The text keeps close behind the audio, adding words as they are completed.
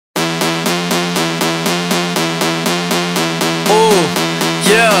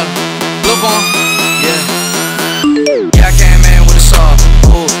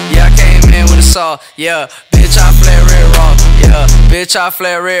saw. Yeah, bitch, I flare red raw. Yeah, bitch, I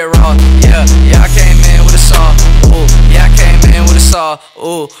flare red raw. Yeah, I came in with a saw. Ooh, yeah, I came in with a saw.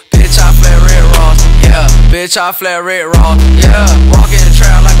 Ooh, bitch, I flare red raw. Yeah, bitch, I flare red raw. Yeah, walk in the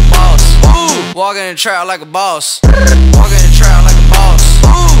trap like a boss. Ooh, walk in the trap like a boss. Walk in the trap like a boss.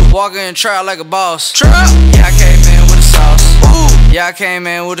 Ooh, walk in the trap like a boss. Trap. Yeah, I came in with a sauce. Ooh, yeah, I came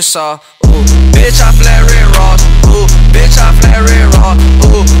in with a saw. Ooh, bitch, I flare red raw. Ooh, bitch, I flare red raw.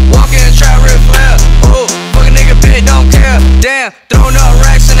 Ooh, walk in the trap red flare. Ooh, fuck a nigga bitch, don't care. Damn, throwing up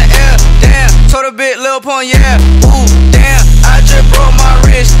racks in the air. Damn, told a bit Lil Pump, yeah. Ooh, damn, I just broke my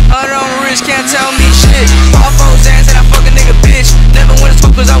wrist. 100 on the wrist, can't tell me shit. Pop on Zans and I fuck a nigga bitch. Never went to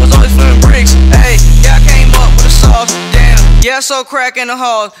school cause I was always flipping bricks. Hey, yeah, I came up with a sauce. Damn, yeah, so crack in the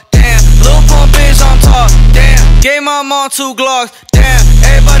hall. Damn, Lil Pump bitch on top. Damn, gave my mom 2 Glocks. Damn,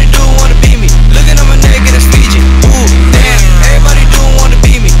 everybody do wanna beat me. Looking at my neck and it's Fiji. Ooh, damn, everybody do wanna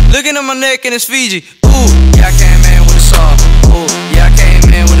beat me. Looking at my neck and it's Fiji. Ooh, yeah, I came in with a saw. Ooh, yeah, I came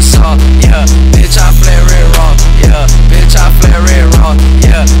in with a saw. Yeah, bitch, I flare red raw. Yeah, bitch, I flare red raw.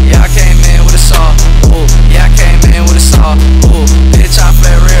 Yeah, I came